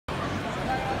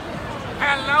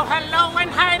Hello, hello, and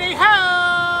heidi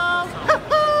ho!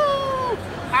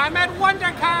 I'm at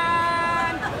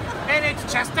WonderCon, and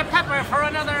it's Chester Pepper for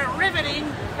another riveting,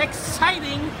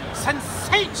 exciting,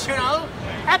 sensational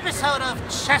episode of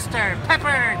Chester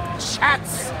Pepper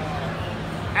Chats.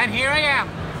 And here I am,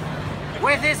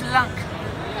 with his lunk.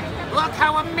 Look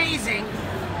how amazing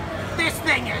this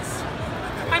thing is.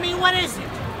 I mean, what is it?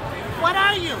 What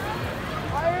are you?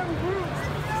 I am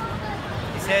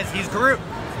GROOT. He says he's GROOT.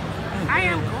 I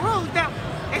am GROOT. Now,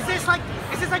 is this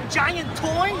a giant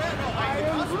toy? I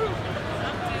am GROOT.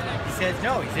 He says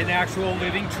no, he's an actual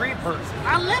living tree person.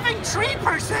 A living tree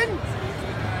person?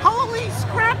 Holy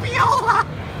scrapiola!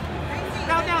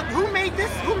 Now, who made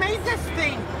this? Who made this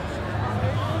thing?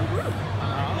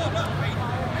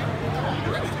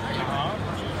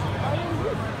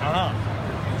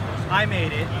 I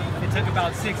made it. It took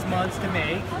about 6 months to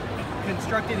make.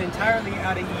 Constructed entirely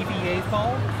out of EVA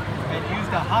foam and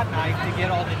used a hot knife to get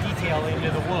all the detail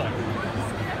into the wood.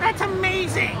 That's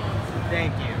amazing.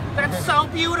 Thank you. That's so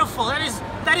beautiful. That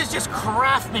is just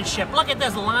craftsmanship. Look at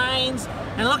those lines,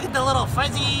 and look at the little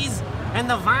fuzzies, and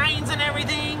the vines and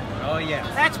everything. Oh yes.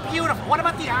 That's beautiful. What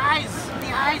about the eyes?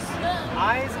 The eyes?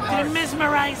 Eyes They're are...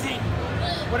 mesmerizing.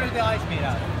 What are the eyes made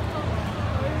out of?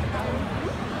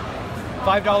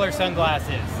 $5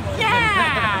 sunglasses.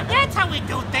 Yeah, that's how we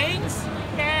do things.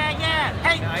 Yeah.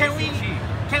 Hey, Nice can and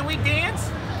cheap. we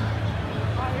dance?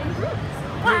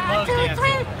 GROOT loves 1, 2,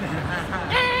 dancing. 3.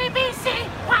 A, B, C.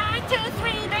 1, 2,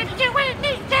 3. Baby, you and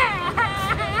me. Yeah.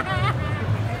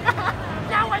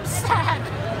 Now I'm sad.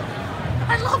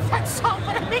 I love that song,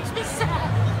 but it makes me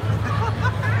sad.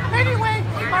 Anyway,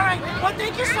 all right. Well,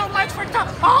 thank you so much for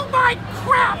talking. Oh my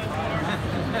crap!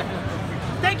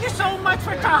 Thank you so much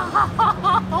for talking.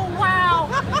 Oh wow!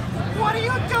 What are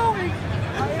you doing?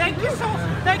 Thank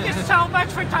you so much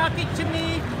for talking to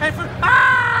me and for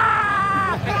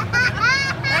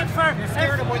You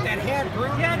scared him with that hand,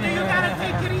 GROOT. Yeah, you gotta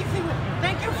take it easy.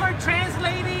 Thank you for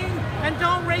translating, and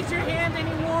don't raise your hand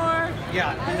anymore.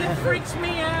 Yeah. It freaks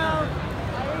me out.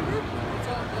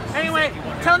 Anyway,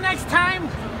 till next time,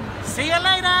 see you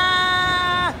later.